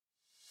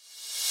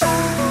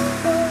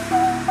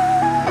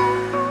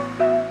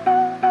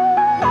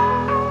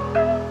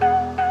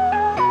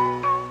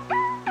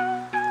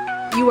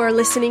are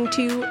listening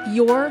to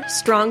Your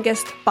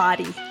Strongest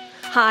Body.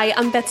 Hi,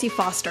 I'm Betsy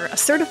Foster, a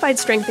certified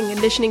strength and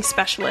conditioning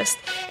specialist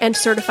and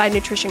certified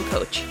nutrition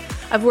coach.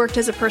 I've worked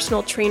as a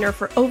personal trainer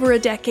for over a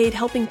decade,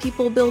 helping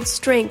people build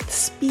strength,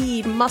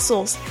 speed,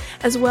 muscles,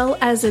 as well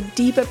as a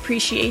deep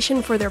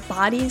appreciation for their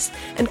bodies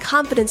and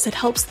confidence that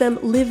helps them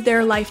live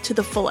their life to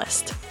the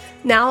fullest.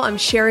 Now I'm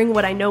sharing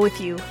what I know with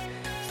you.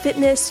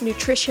 Fitness,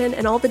 nutrition,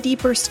 and all the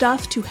deeper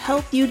stuff to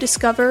help you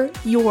discover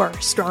your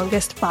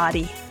strongest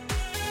body.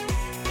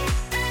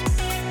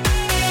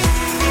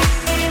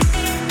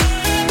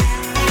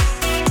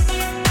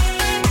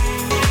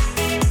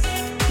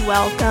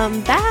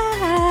 Welcome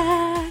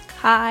back.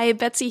 Hi,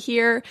 Betsy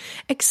here.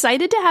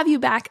 Excited to have you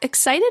back.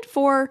 Excited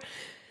for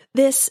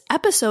this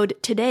episode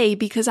today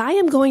because I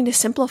am going to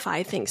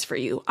simplify things for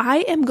you.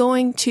 I am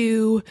going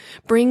to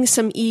bring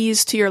some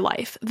ease to your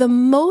life. The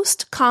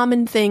most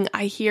common thing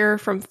I hear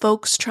from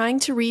folks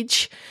trying to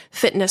reach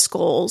fitness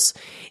goals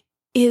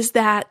is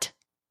that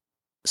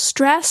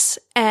stress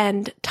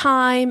and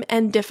time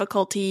and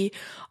difficulty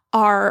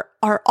are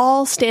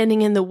all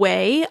standing in the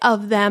way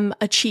of them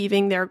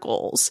achieving their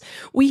goals.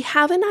 We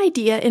have an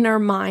idea in our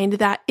mind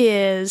that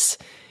is,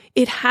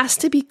 it has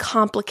to be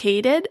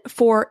complicated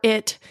for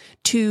it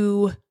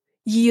to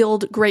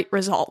yield great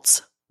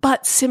results.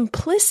 But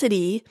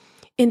simplicity,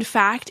 in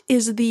fact,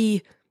 is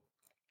the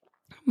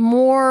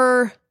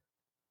more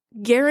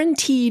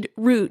guaranteed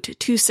route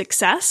to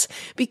success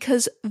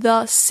because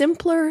the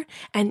simpler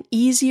and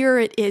easier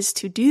it is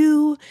to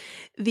do,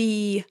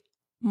 the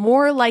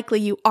more likely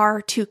you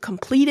are to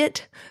complete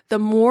it, the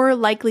more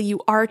likely you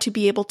are to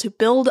be able to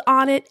build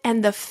on it,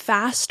 and the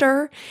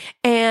faster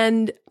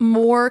and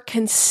more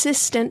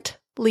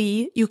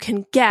consistently you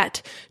can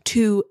get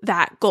to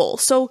that goal.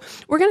 So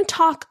we're going to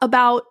talk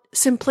about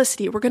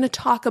simplicity. We're going to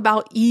talk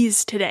about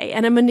ease today,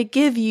 and I'm going to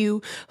give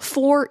you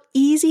 4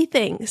 easy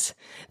things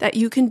that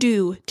you can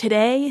do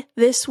today,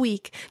 this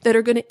week, that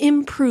are going to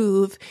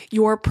improve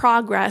your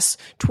progress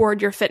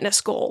toward your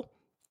fitness goal.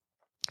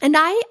 And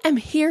I am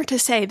here to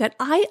say that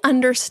I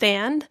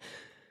understand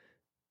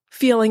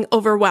feeling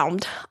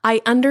overwhelmed.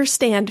 I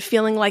understand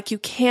feeling like you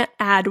can't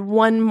add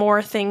one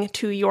more thing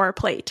to your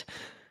plate.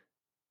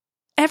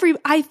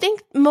 I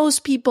think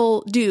most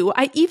people do.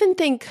 I even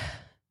think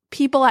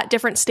people at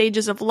different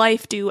stages of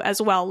life do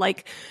as well.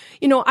 Like,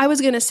 I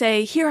was going to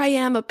say, here I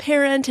am, a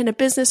parent and a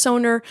business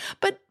owner,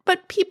 but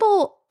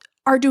people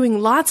are doing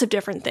lots of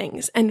different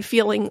things and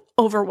feeling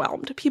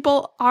overwhelmed.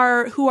 People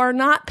who are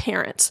not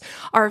parents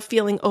are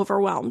feeling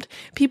overwhelmed.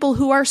 People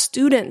who are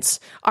students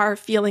are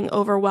feeling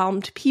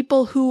overwhelmed.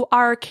 People who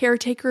are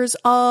caretakers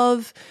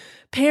of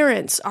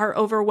parents are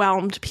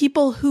overwhelmed.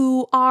 People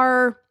who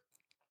are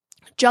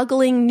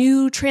juggling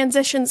new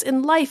transitions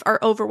in life are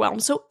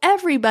overwhelmed. So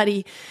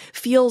everybody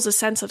feels a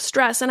sense of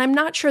stress, and I'm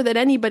not sure that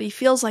anybody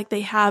feels like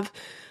they have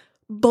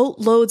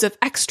boatloads of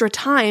extra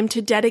time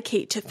to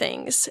dedicate to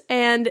things.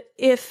 And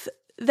if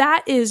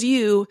that is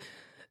you,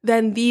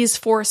 then these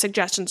 4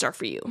 suggestions are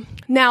for you.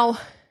 Now,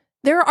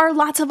 there are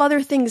lots of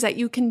other things that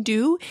you can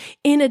do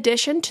in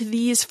addition to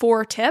these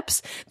 4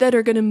 tips that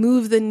are going to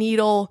move the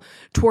needle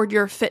toward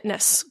your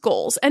fitness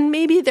goals. And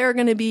maybe there are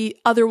going to be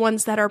other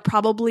ones that are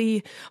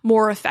probably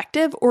more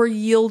effective or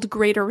yield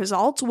greater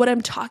results. What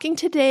I'm talking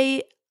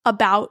today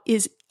about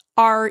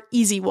are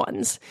easy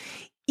ones.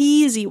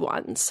 Easy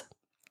ones.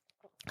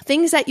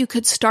 Things that you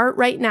could start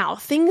right now,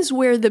 things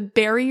where the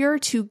barrier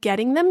to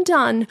getting them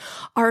done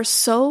are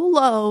so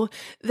low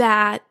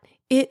that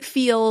it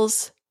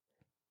feels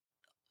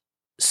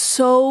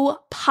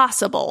so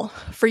possible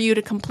for you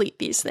to complete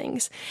these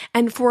things.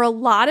 And for a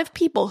lot of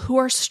people who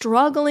are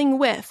struggling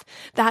with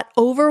that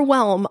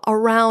overwhelm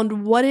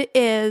around what it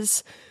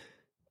is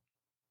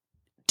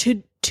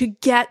to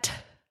get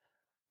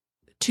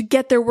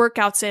their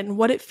workouts in,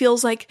 what it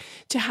feels like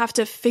to have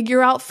to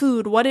figure out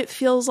food, what it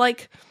feels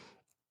like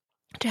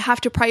to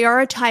have to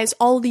prioritize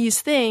all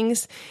these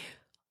things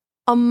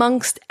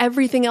amongst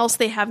everything else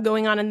they have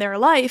going on in their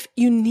life,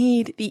 you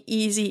need the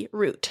easy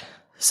route.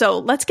 So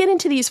let's get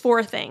into these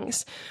 4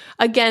 things.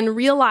 Again,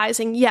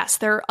 realizing, yes,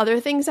 there are other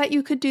things that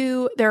you could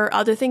do. There are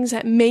other things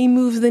that may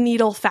move the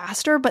needle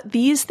faster, but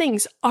these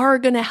things are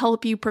going to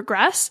help you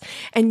progress,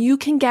 and you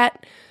can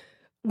get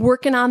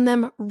working on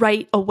them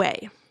right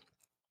away.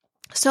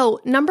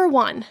 So number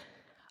 1,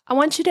 I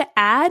want you to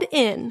add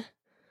in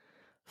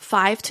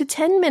 5 to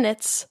 10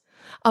 minutes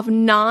of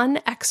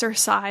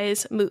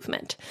non-exercise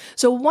movement.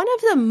 So one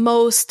of the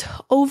most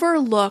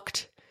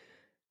overlooked,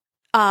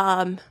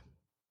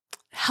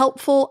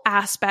 helpful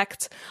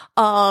aspects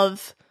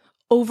of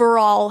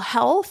overall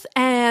health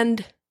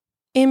and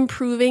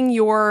improving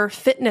your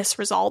fitness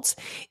results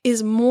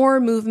is more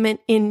movement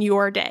in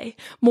your day,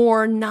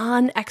 more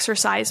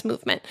non-exercise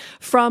movement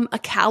from a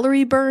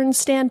calorie burn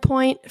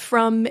standpoint,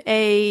 from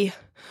a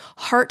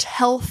heart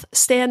health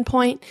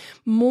standpoint,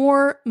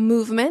 more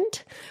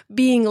movement,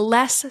 being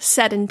less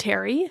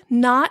sedentary,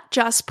 not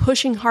just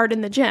pushing hard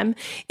in the gym,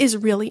 is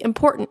really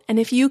important. And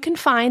if you can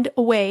find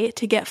a way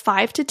to get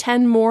 5 to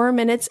 10 more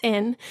minutes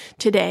in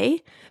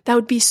today, that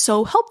would be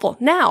so helpful.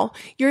 Now,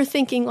 you're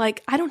thinking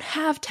like, I don't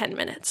have 10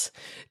 minutes.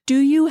 Do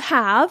you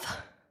have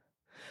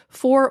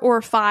 4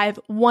 or 5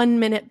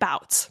 1-minute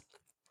bouts?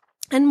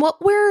 And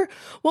what we're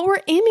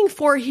aiming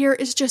for here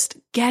is just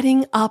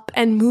getting up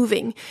and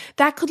moving.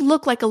 That could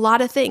look like a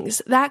lot of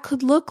things. That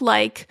could look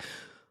like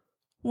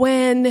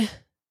when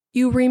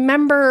you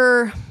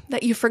remember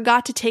that you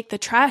forgot to take the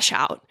trash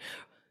out,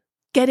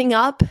 getting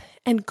up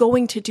and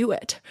going to do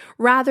it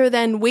rather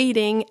than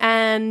waiting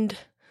and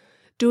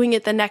doing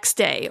it the next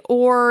day.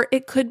 Or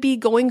it could be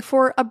going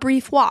for a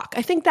brief walk.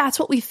 I think that's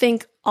what we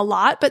think a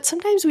lot, but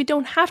sometimes we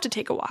don't have to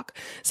take a walk.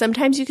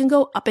 Sometimes you can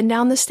go up and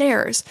down the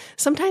stairs.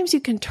 Sometimes you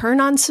can turn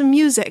on some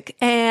music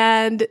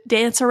and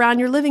dance around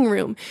your living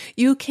room.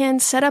 You can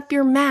set up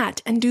your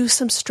mat and do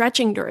some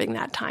stretching during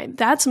that time.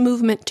 That's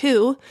movement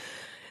too.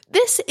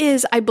 This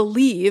is, I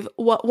believe,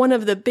 what one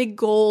of the big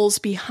goals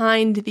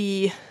behind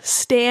the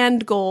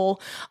stand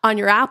goal on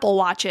your Apple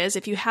Watch is.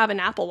 If you have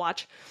an Apple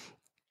Watch,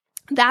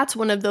 that's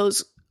one of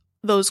those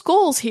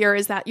goals here,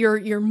 is that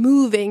you're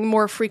moving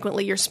more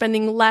frequently. You're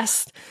spending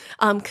less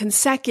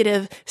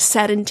consecutive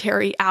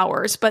sedentary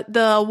hours, but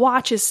the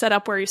watch is set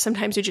up where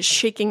sometimes you're just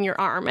shaking your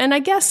arm. And I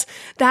guess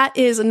that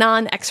is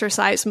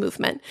non-exercise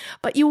movement,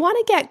 but you want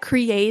to get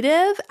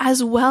creative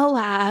as well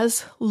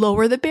as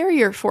lower the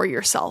barrier for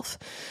yourself.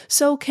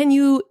 So can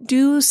you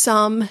do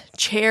some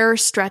chair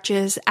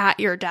stretches at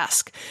your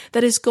desk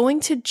that is going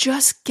to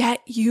just get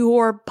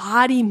your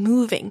body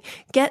moving,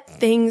 get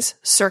things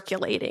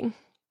circulating?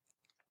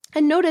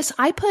 And notice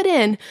I put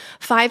in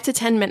 5 to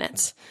 10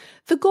 minutes.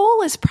 The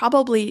goal is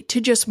probably to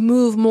just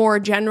move more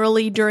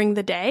generally during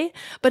the day.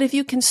 But if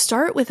you can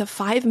start with a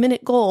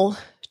 5-minute goal,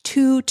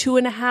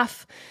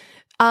 2.5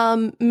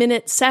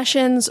 minute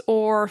sessions,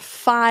 or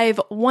 5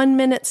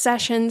 1-minute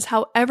sessions,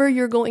 however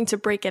you're going to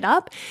break it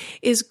up,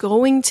 is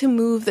going to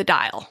move the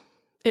dial.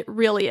 It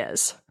really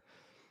is.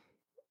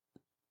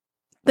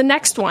 The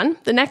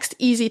next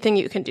easy thing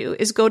you can do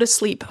is go to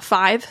sleep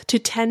 5 to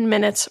 10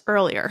 minutes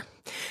earlier.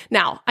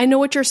 Now, I know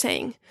what you're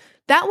saying.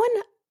 That one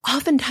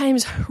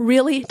oftentimes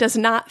really does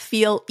not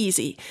feel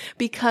easy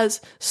because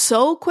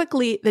so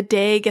quickly the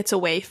day gets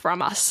away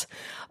from us.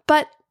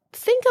 But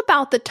think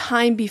about the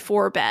time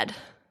before bed.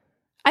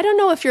 I don't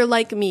know if you're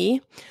like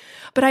me,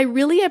 but I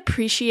really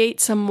appreciate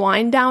some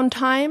wind down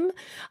time.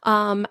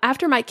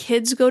 After my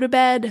kids go to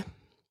bed,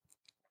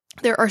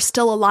 there are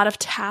still a lot of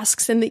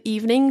tasks in the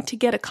evening to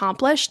get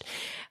accomplished,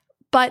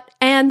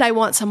 and I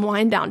want some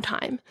wind down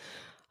time.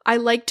 I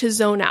like to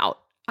zone out.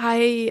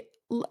 I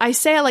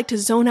say I like to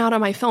zone out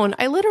on my phone.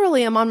 I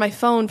literally am on my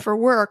phone for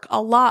work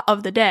a lot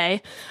of the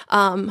day,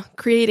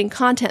 creating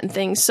content and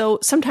things. So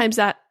sometimes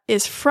that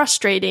is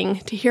frustrating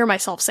to hear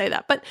myself say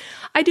that, but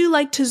I do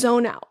like to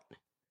zone out.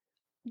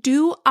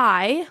 Do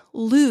I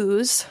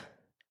lose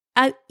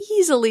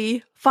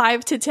easily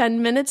 5 to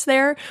 10 minutes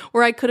there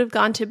where I could have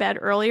gone to bed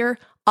earlier?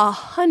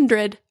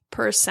 100%.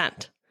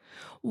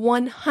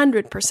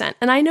 100%.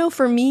 And I know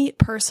for me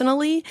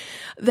personally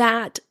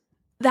that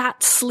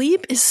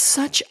sleep is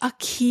such a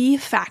key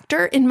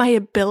factor in my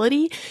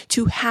ability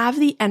to have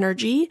the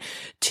energy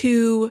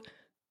to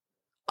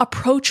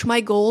approach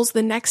my goals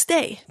the next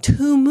day,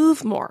 to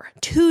move more,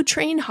 to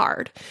train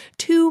hard,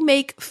 to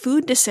make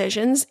food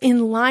decisions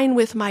in line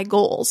with my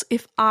goals.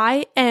 If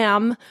I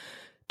am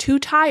too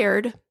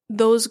tired,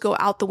 those go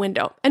out the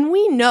window. And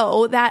we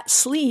know that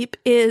sleep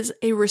is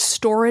a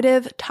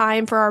restorative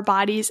time for our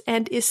bodies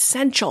and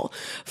essential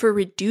for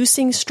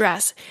reducing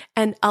stress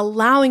and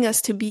allowing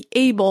us to be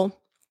able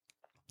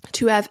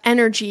to have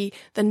energy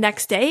the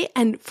next day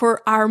and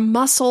for our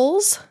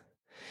muscles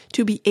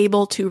to be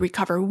able to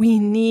recover. We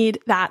need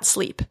that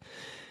sleep.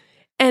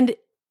 And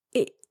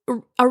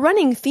a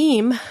running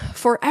theme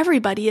for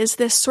everybody is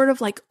this sort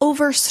of like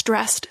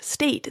overstressed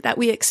state that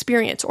we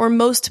experience, or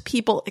most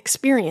people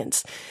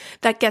experience,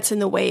 that gets in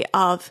the way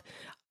of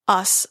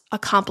us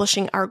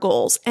accomplishing our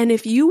goals. And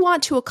if you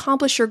want to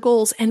accomplish your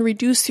goals and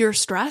reduce your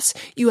stress,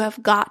 you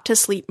have got to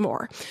sleep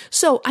more.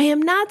 So I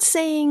am not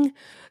saying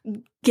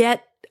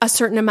get a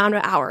certain amount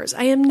of hours.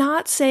 I am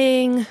not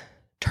saying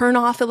turn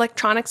off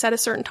electronics at a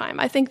certain time.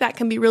 I think that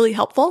can be really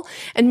helpful.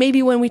 And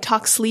maybe when we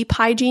talk sleep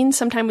hygiene,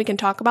 sometime we can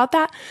talk about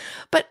that.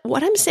 But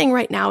what I'm saying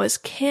right now is,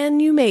 can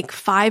you make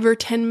 5 or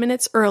 10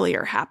 minutes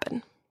earlier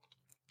happen?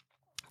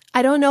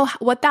 I don't know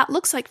what that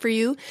looks like for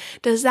you.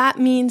 Does that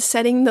mean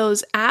setting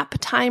those app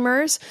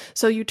timers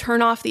so you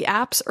turn off the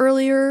apps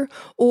earlier,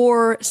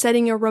 or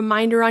setting a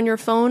reminder on your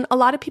phone? A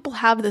lot of people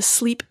have the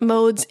sleep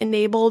modes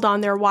enabled on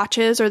their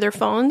watches or their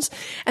phones,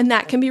 and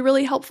that can be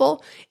really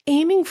helpful.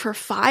 Aiming for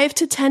 5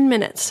 to 10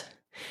 minutes,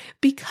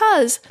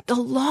 because the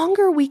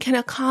longer we can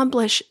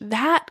accomplish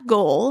that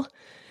goal,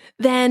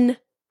 then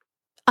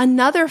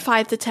another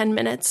 5 to 10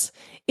 minutes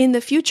in the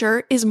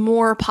future is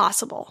more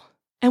possible.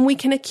 And we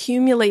can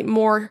accumulate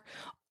more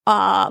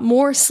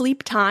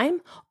sleep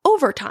time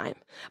over time.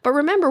 But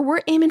remember,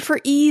 we're aiming for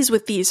ease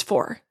with these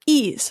 4.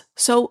 Ease.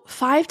 So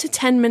 5 to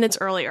 10 minutes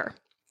earlier.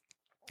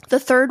 The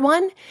third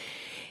one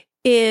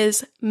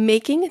is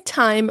making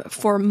time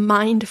for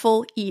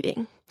mindful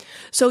eating.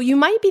 So you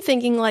might be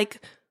thinking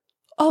like,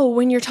 oh,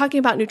 when you're talking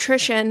about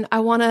nutrition, I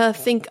want to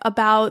think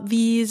about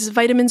these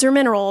vitamins or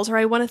minerals, or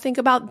I want to think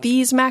about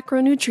these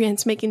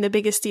macronutrients making the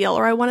biggest deal,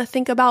 or I want to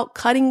think about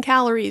cutting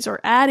calories or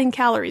adding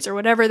calories or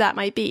whatever that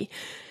might be.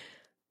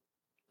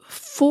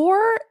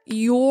 For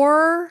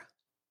your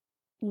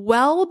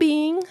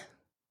well-being,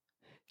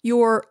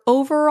 your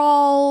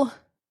overall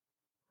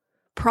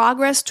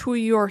progress to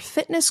your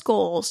fitness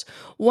goals,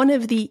 one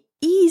of the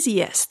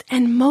easiest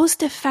and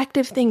most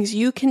effective things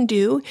you can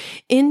do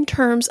in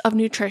terms of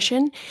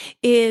nutrition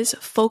is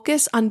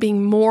focus on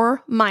being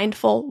more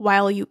mindful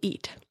while you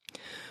eat.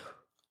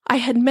 I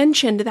had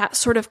mentioned that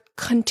sort of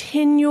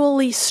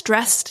continually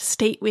stressed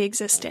state we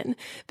exist in,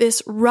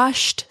 this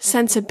rushed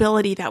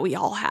sensibility that we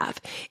all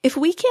have. If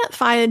we can't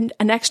find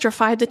an extra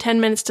 5 to 10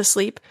 minutes to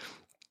sleep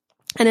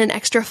and an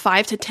extra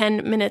 5 to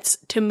 10 minutes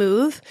to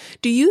move,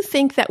 do you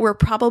think that we're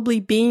probably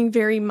being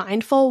very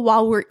mindful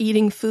while we're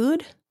eating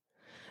food?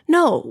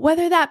 No,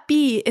 whether that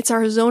be it's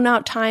our zone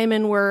out time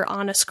and we're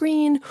on a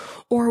screen,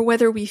 or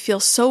whether we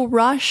feel so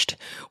rushed,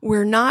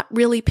 we're not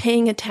really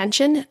paying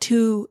attention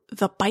to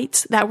the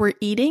bites that we're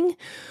eating,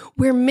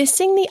 we're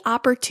missing the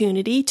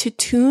opportunity to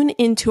tune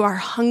into our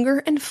hunger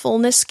and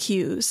fullness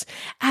cues,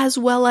 as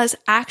well as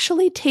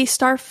actually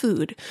taste our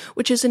food,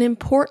 which is an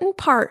important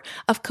part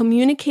of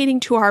communicating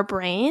to our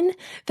brain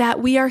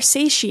that we are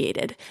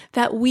satiated,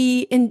 that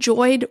we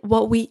enjoyed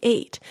what we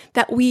ate,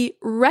 that we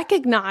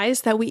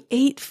recognize that we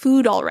ate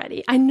food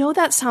already. I know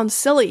that sounds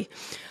silly,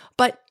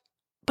 but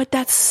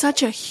that's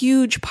such a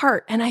huge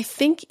part. And I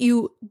think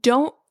you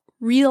don't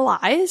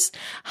realize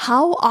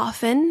how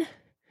often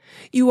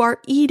you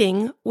are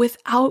eating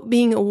without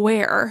being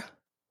aware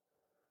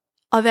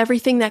of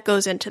everything that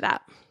goes into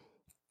that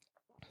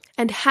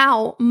and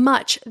how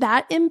much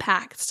that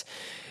impacts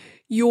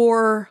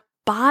your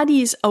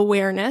body's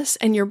awareness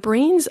and your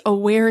brain's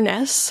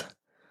awareness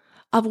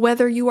of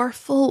whether you are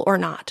full or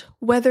not,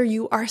 whether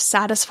you are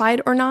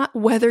satisfied or not,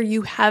 whether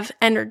you have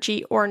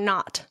energy or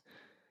not.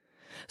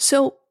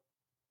 So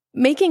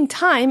making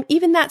time,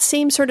 even that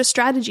same sort of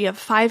strategy of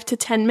 5 to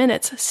 10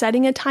 minutes,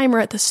 setting a timer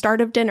at the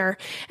start of dinner,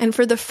 and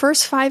for the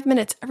first 5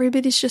 minutes,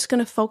 everybody's just going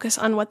to focus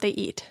on what they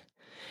eat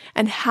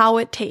and how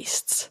it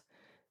tastes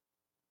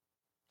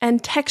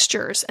and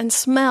textures and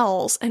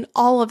smells and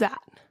all of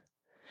that.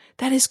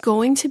 That is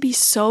going to be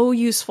so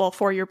useful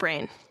for your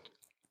brain.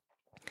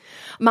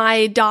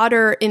 My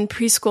daughter in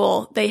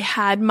preschool, they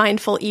had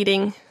mindful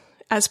eating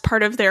as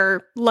part of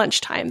their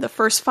lunchtime. The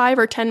first 5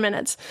 or 10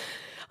 minutes,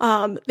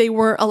 they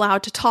weren't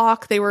allowed to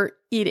talk. They were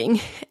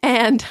eating.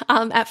 And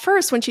at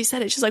first, when she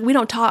said it, she's like, we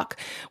don't talk.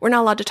 We're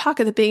not allowed to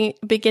talk at the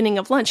beginning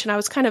of lunch. And I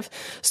was kind of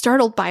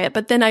startled by it.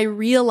 But then I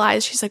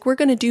realized, she's like, we're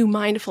going to do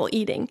mindful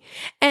eating.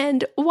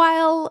 And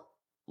while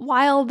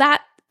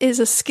that is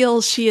a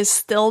skill she is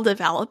still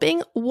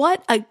developing,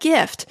 what a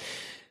gift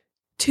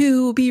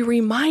to be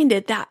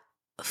reminded that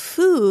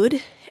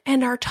food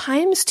and our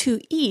times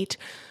to eat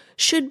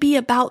should be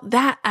about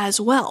that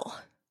as well.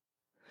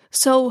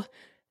 So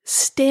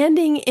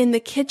standing in the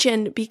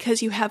kitchen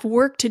because you have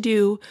work to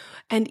do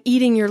and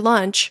eating your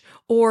lunch,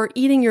 or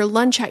eating your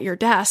lunch at your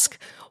desk,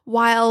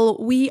 while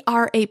we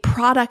are a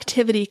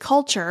productivity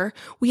culture,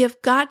 we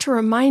have got to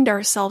remind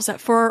ourselves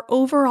that for our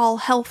overall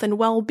health and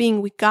well-being,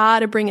 we got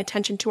to bring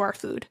attention to our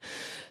food.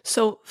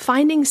 So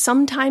finding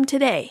some time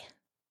today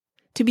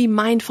to be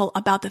mindful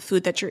about the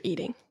food that you're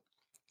eating.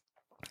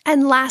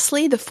 And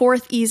lastly, the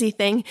fourth easy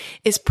thing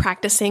is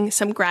practicing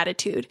some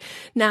gratitude.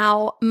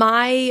 Now,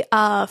 my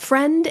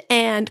friend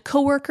and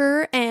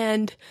coworker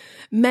and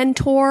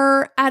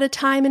mentor at a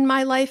time in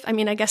my life, I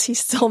mean, I guess he's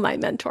still my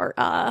mentor,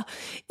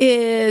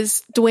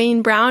 is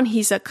Dwayne Brown.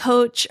 He's a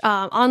coach,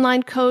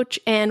 online coach,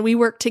 and we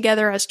worked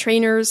together as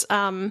trainers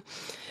in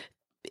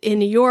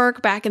New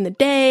York back in the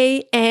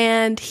day,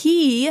 and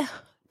he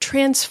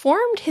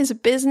transformed his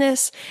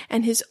business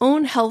and his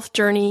own health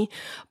journey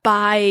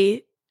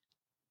by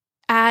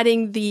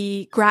adding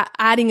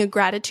a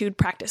gratitude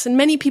practice. And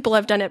many people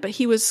have done it, but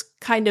he was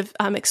kind of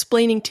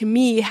explaining to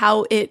me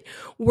how it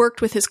worked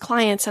with his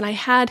clients. And I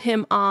had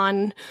him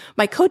on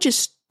my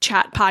Coaches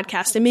Chat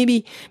podcast, and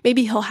maybe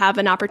he'll have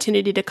an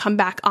opportunity to come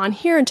back on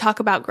here and talk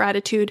about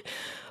gratitude.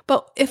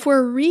 But if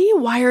we're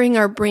rewiring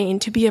our brain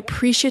to be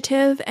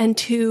appreciative and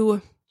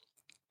to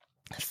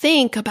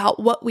think about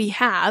what we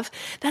have,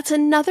 that's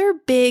another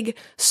big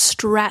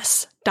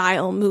stress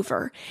dial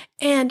mover.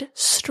 And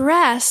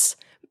stress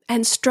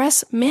and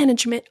stress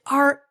management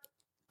are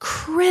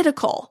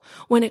critical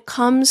when it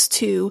comes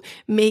to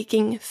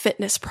making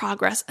fitness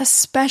progress,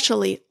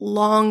 especially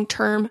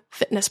long-term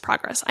fitness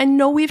progress. I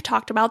know we've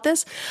talked about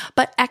this,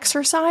 but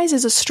exercise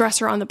is a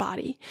stressor on the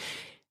body.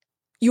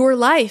 Your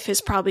life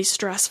is probably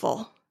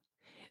stressful.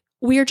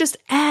 We are just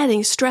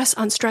adding stress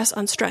on stress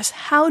on stress.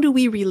 How do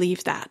we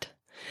relieve that?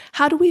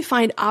 How do we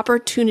find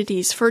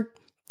opportunities for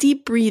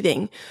deep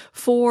breathing,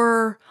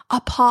 for a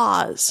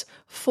pause,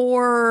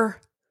 for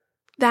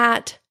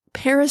that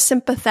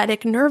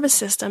parasympathetic nervous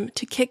system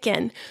to kick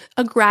in.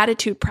 A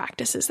gratitude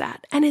practice is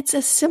that. And it's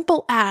as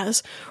simple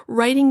as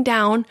writing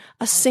down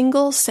a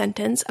single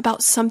sentence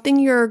about something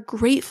you're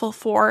grateful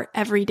for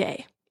every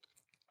day.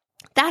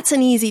 That's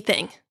an easy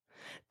thing.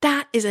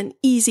 That is an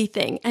easy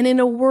thing. And in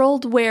a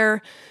world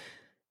where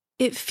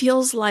it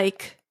feels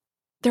like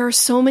there are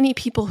so many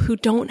people who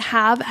don't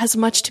have as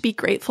much to be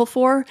grateful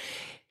for,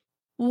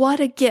 what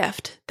a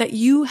gift that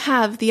you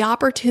have the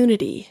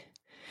opportunity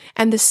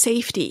and the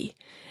safety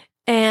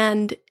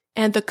and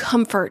the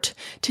comfort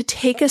to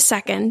take a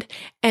second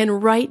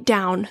and write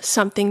down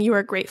something you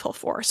are grateful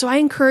for. So I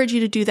encourage you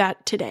to do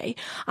that today.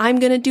 I'm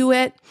going to do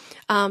it,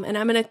 and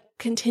I'm going to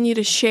continue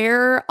to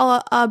share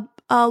a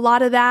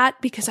lot of that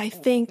because I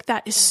think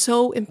that is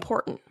so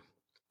important.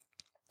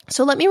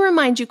 So let me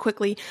remind you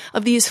quickly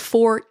of these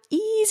 4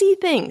 easy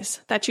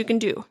things that you can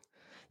do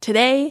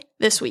today,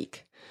 this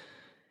week.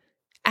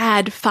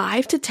 Add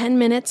 5 to 10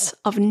 minutes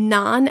of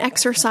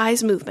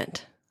non-exercise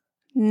movement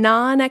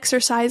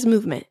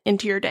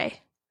into your day.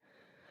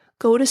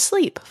 Go to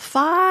sleep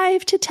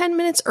 5 to 10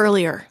 minutes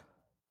earlier.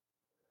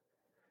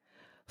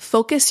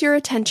 Focus your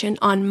attention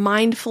on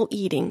mindful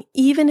eating,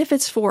 even if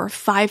it's for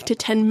 5 to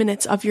 10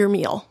 minutes of your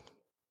meal.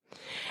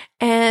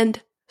 And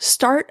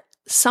start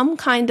some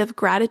kind of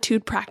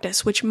gratitude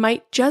practice, which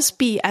might just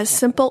be as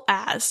simple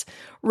as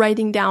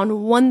writing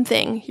down one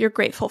thing you're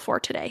grateful for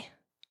today.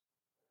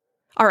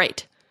 All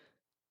right,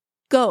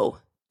 go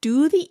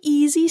do the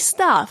easy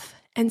stuff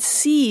and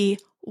see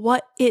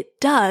what it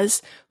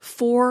does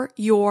for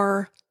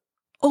your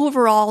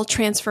overall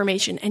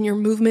transformation and your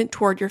movement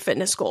toward your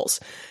fitness goals.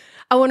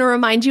 I want to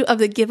remind you of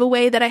the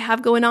giveaway that I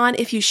have going on.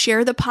 If you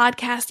share the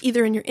podcast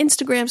either in your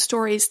Instagram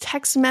stories,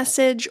 text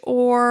message,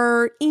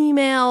 or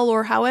email,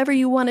 or however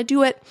you want to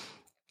do it,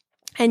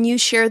 and you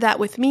share that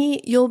with me,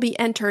 you'll be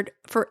entered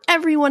for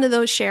every one of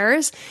those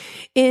shares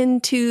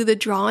into the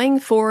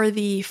drawing for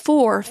the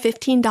 4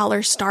 $15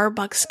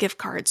 Starbucks gift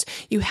cards.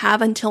 You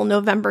have until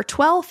November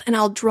 12th, and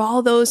I'll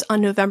draw those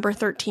on November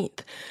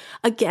 13th.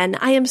 Again,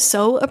 I am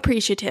so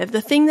appreciative.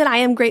 The thing that I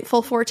am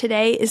grateful for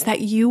today is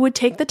that you would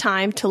take the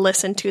time to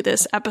listen to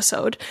this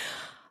episode.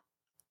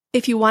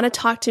 If you want to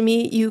talk to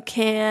me, you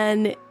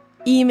can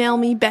email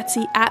me,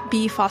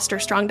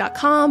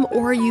 Betsy@bfosterstrong.com,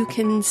 or you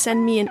can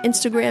send me an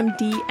Instagram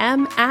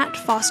DM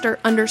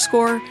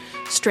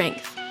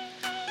 @foster_strength.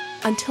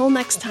 Until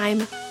next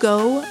time,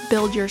 go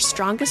build your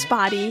strongest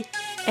body,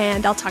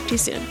 and I'll talk to you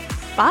soon.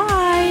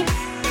 Bye!